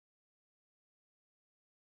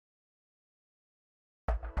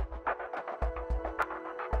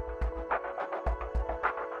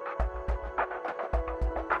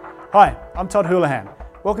Hi, I'm Todd Houlihan.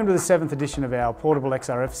 Welcome to the 7th edition of our Portable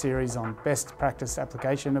XRF series on best practice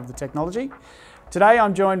application of the technology. Today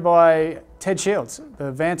I'm joined by Ted Shields,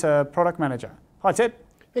 the Vanta product manager. Hi Ted.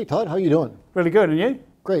 Hey Todd, how are you doing? Really good, and you?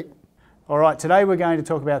 Great. All right, today we're going to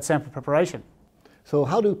talk about sample preparation. So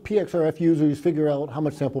how do PXRF users figure out how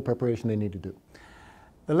much sample preparation they need to do?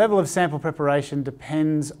 The level of sample preparation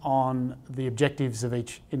depends on the objectives of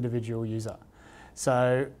each individual user.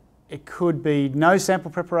 So it could be no sample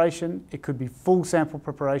preparation, it could be full sample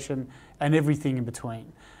preparation, and everything in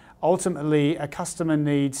between. Ultimately, a customer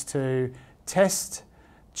needs to test,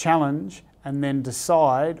 challenge, and then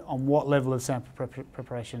decide on what level of sample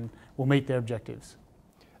preparation will meet their objectives.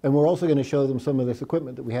 And we're also going to show them some of this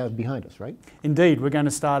equipment that we have behind us, right? Indeed, we're going to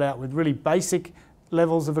start out with really basic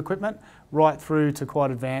levels of equipment right through to quite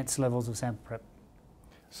advanced levels of sample prep.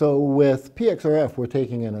 So with PXRF, we're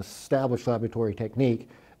taking an established laboratory technique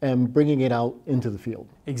and bringing it out into the field.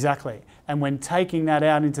 Exactly. And when taking that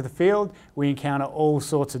out into the field, we encounter all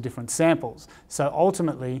sorts of different samples. So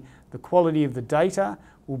ultimately, the quality of the data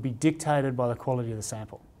will be dictated by the quality of the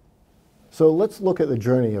sample. So let's look at the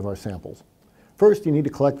journey of our samples. First, you need to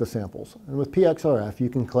collect the samples. And with PXRF, you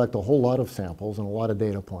can collect a whole lot of samples and a lot of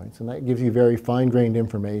data points, and that gives you very fine-grained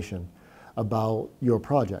information about your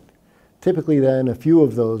project. Typically then, a few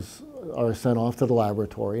of those are sent off to the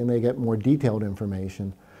laboratory and they get more detailed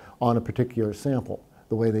information on a particular sample.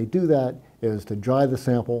 The way they do that is to dry the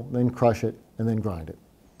sample, then crush it, and then grind it.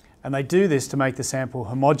 And they do this to make the sample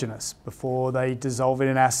homogeneous before they dissolve it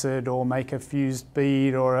in acid or make a fused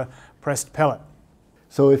bead or a pressed pellet.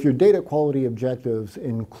 So if your data quality objectives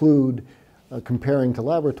include comparing to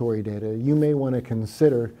laboratory data, you may want to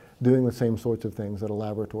consider doing the same sorts of things that a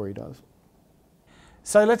laboratory does.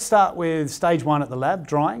 So let's start with stage one at the lab,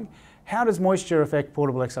 drying. How does moisture affect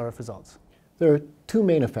portable XRF results? There are two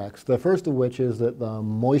main effects, the first of which is that the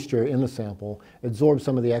moisture in the sample absorbs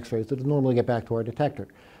some of the X-rays that would normally get back to our detector.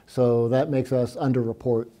 So that makes us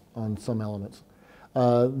underreport on some elements.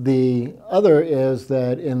 The other is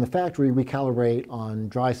that in the factory we calibrate on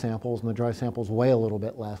dry samples, and the dry samples weigh a little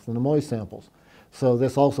bit less than the moist samples. So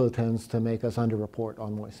this also tends to make us underreport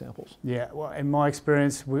on moist samples. Yeah, well, in my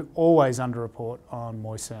experience, we always underreport on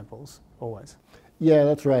moist samples, always. Yeah,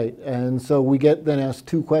 that's right. And so we get then asked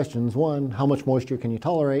two questions. One, how much moisture can you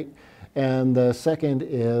tolerate? And the second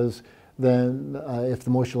is then if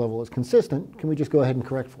the moisture level is consistent, can we just go ahead and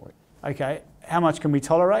correct for it? Okay, how much can we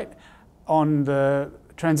tolerate? On the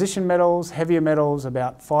transition metals, heavier metals,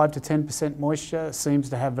 about 5 to 10% moisture seems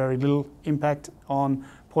to have very little impact on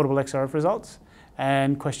portable XRF results.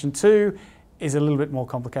 And question two is a little bit more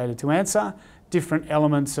complicated to answer. Different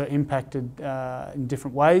elements are impacted in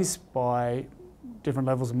different ways by different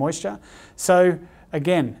levels of moisture. So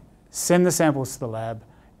again, send the samples to the lab,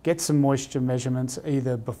 get some moisture measurements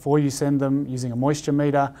either before you send them using a moisture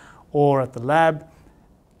meter or at the lab,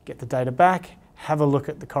 get the data back, have a look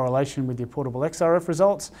at the correlation with your portable XRF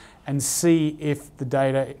results and see if the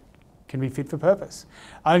data can be fit for purpose.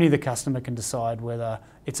 Only the customer can decide whether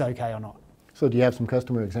it's okay or not. So do you have some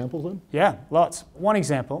customer examples then? Yeah, lots. One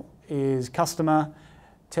example is customer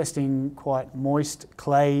testing quite moist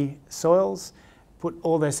clay soils, put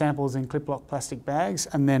all their samples in clip-lock plastic bags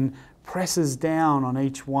and then presses down on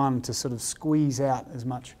each one to sort of squeeze out as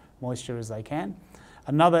much moisture as they can.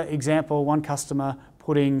 Another example, one customer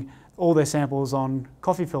putting all their samples on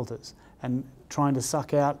coffee filters and trying to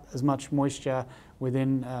suck out as much moisture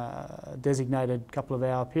within a designated couple of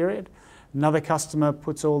hour period. Another customer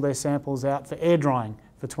puts all their samples out for air drying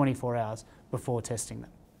for 24 hours before testing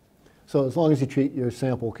them. So as long as you treat your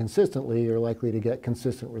sample consistently, you're likely to get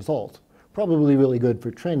consistent results. Probably really good for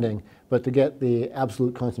trending, but to get the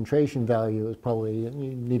absolute concentration value is probably, you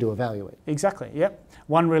need to evaluate. Exactly, yep.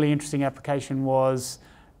 One really interesting application was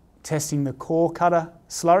testing the core cutter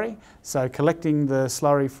slurry. So collecting the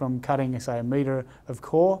slurry from cutting, say, a metre of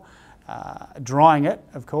core, drying it,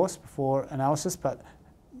 of course, before analysis, but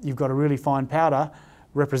you've got a really fine powder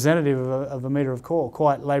representative of a metre of core,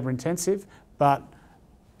 quite labour intensive, but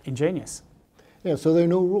ingenious. Yeah, so there are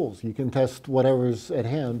no rules. You can test whatever's at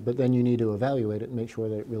hand, but then you need to evaluate it and make sure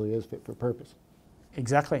that it really is fit for purpose.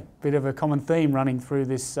 Exactly. Bit of a common theme running through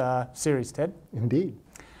this series, Ted. Indeed.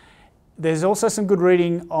 There's also some good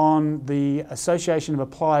reading on the Association of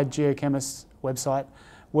Applied Geochemists website,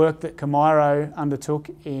 work that Camiro undertook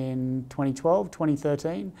in 2012,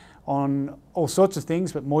 2013 on all sorts of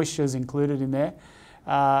things, but moisture is included in there.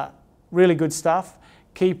 Really good stuff.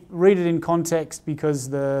 Read it in context because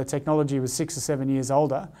the technology was 6 or 7 years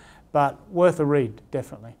older, but worth a read,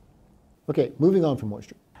 definitely. Okay, moving on from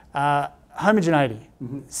moisture. Homogeneity.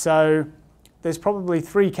 So there's probably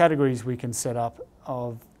 3 categories we can set up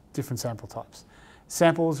of different sample types.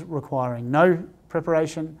 Samples requiring no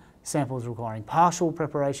preparation, samples requiring partial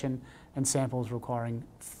preparation, and samples requiring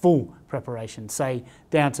full preparation, say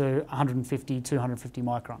down to 150, 250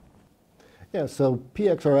 micron. Yeah, so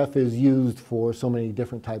PXRF is used for so many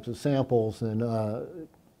different types of samples and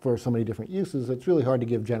for so many different uses, it's really hard to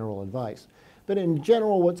give general advice. But in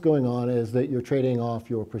general, what's going on is that you're trading off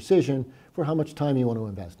your precision for how much time you want to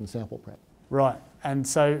invest in sample prep. Right, and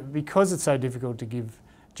so because it's so difficult to give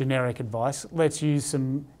generic advice, let's use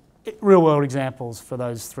some real-world examples for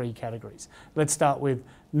those three categories. Let's start with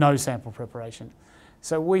no sample preparation.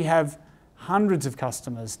 So we have hundreds of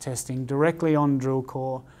customers testing directly on drill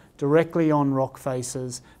core, directly on rock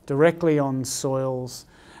faces, directly on soils,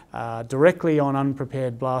 directly on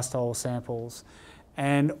unprepared blast hole samples,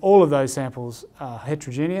 and all of those samples are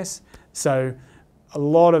heterogeneous. So a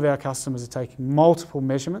lot of our customers are taking multiple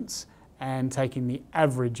measurements and taking the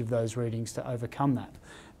average of those readings to overcome that.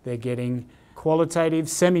 They're getting qualitative,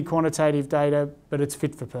 semi-quantitative data, but it's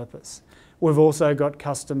fit for purpose. We've also got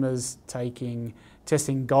customers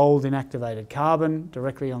testing gold in activated carbon,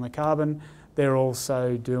 directly on the carbon. They're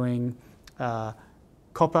also doing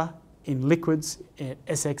copper in liquids at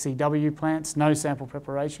SXEW plants, no sample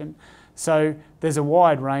preparation. So there's a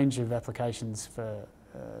wide range of applications for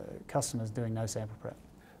customers doing no sample prep.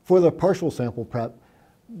 For the partial sample prep,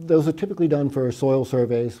 those are typically done for soil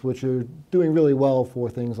surveys, which are doing really well for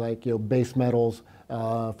things like base metals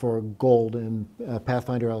for gold and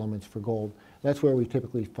pathfinder elements for gold. That's where we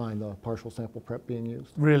typically find the partial sample prep being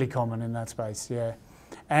used. Really common in that space, yeah.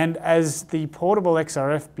 And as the portable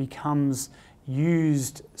XRF becomes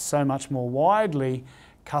used so much more widely,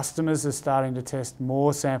 customers are starting to test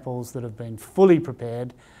more samples that have been fully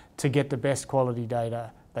prepared to get the best quality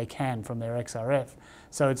data they can from their XRF.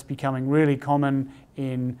 So it's becoming really common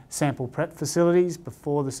in sample prep facilities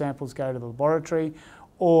before the samples go to the laboratory,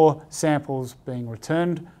 or samples being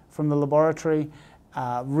returned from the laboratory.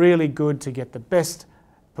 Really good to get the best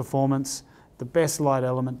performance, the best light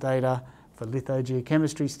element data for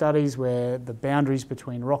lithogeochemistry studies where the boundaries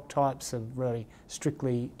between rock types are really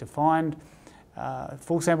strictly defined.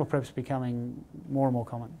 Full sample prep is becoming more and more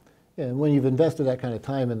common. Yeah, and when you've invested that kind of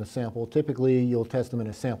time in the sample, typically you'll test them in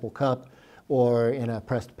a sample cup or in a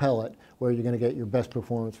pressed pellet where you're going to get your best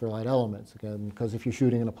performance for light elements. Again, because if you're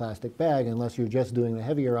shooting in a plastic bag, unless you're just doing the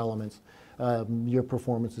heavier elements, your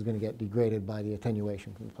performance is going to get degraded by the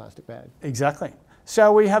attenuation from the plastic bag. Exactly.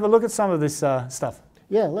 Shall we have a look at some of this stuff?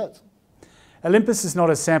 Yeah, let's. Olympus is not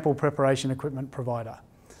a sample preparation equipment provider.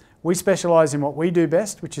 We specialise in what we do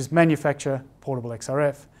best, which is manufacture portable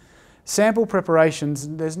XRF. Sample preparations,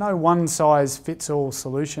 there's no one-size-fits-all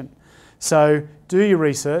solution. So do your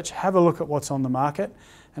research, have a look at what's on the market,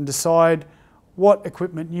 and decide what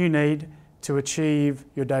equipment you need to achieve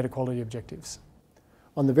your data quality objectives.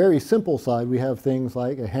 On the very simple side, we have things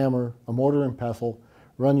like a hammer, a mortar and pestle,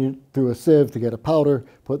 run you through a sieve to get a powder,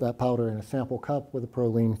 put that powder in a sample cup with a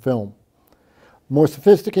Prolene film. More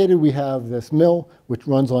sophisticated, we have this mill, which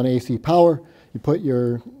runs on AC power. You put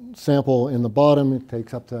your sample in the bottom, it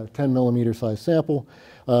takes up to 10 millimeter size sample,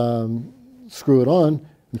 screw it on,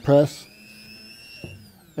 and press,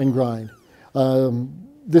 and grind.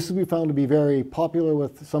 This has been found to be very popular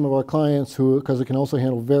with some of our clients because it can also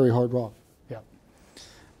handle very hard rock. Yeah.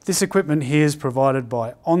 This equipment here is provided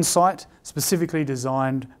by On-Site, specifically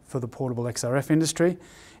designed for the portable XRF industry.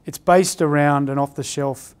 It's based around an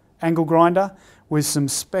off-the-shelf angle grinder with some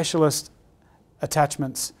specialist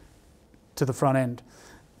attachments to the front end.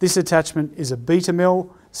 This attachment is a beta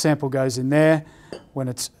mill, sample goes in there. When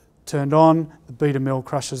it's turned on, the beta mill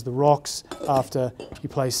crushes the rocks after you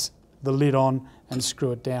place the lid on and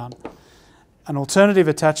screw it down. An alternative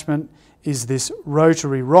attachment is this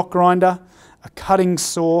rotary rock grinder, a cutting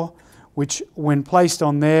saw, which when placed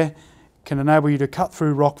on there can enable you to cut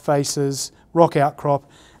through rock faces, rock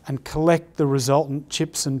outcrop, and collect the resultant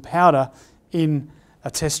chips and powder in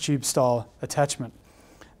a test tube style attachment.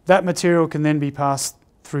 That material can then be passed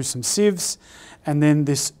through some sieves, and then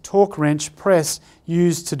this torque wrench press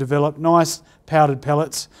used to develop nice powdered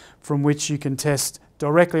pellets from which you can test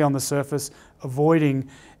directly on the surface, avoiding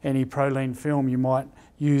any Prolene film you might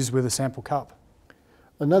use with a sample cup.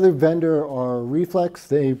 Another vendor are REFLEX.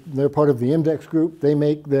 They're part of the Index group. They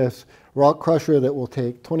make this rock crusher that will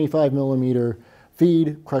take 25 millimeter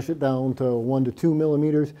feed, crush it down to 1 to 2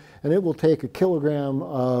 millimeters, and it will take a kilogram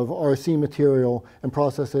of RC material and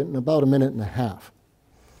process it in about 1.5 minutes.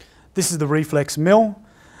 This is the REFLEX mill,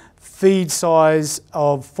 feed size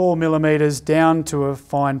of 4 millimeters down to a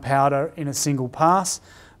fine powder in a single pass.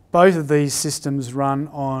 Both of these systems run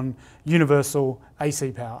on universal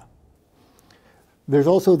AC power. There's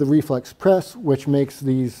also the REFLEX press, which makes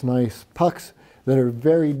these nice pucks that are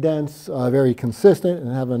very dense, very consistent,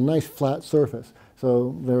 and have a nice flat surface.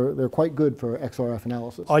 So they're quite good for XRF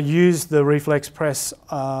analysis. I used the REFLEX press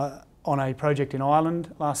on a project in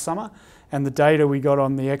Ireland last summer, and the data we got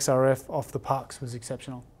on the XRF off the pucks was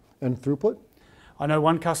exceptional. And throughput? I know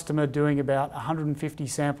one customer doing about 150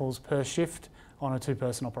 samples per shift on a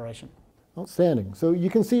 2-person operation. Outstanding. So you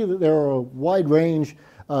can see that there are a wide range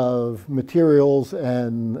of materials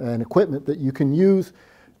and equipment that you can use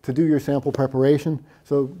to do your sample preparation.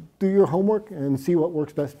 So do your homework and see what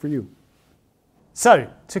works best for you. So,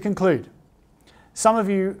 to conclude, some of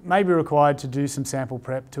you may be required to do some sample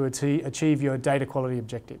prep to achieve your data quality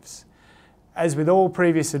objectives. As with all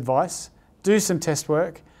previous advice, do some test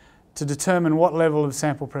work to determine what level of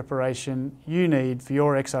sample preparation you need for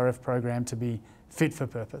your XRF program to be fit for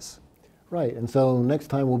purpose. Right, and so next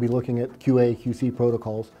time we'll be looking at QA/QC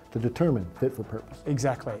protocols to determine fit for purpose.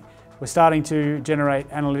 Exactly. We're starting to generate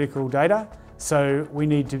analytical data, so we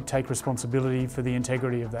need to take responsibility for the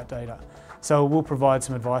integrity of that data. So we'll provide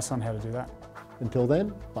some advice on how to do that. Until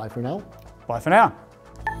then, bye for now. Bye for now.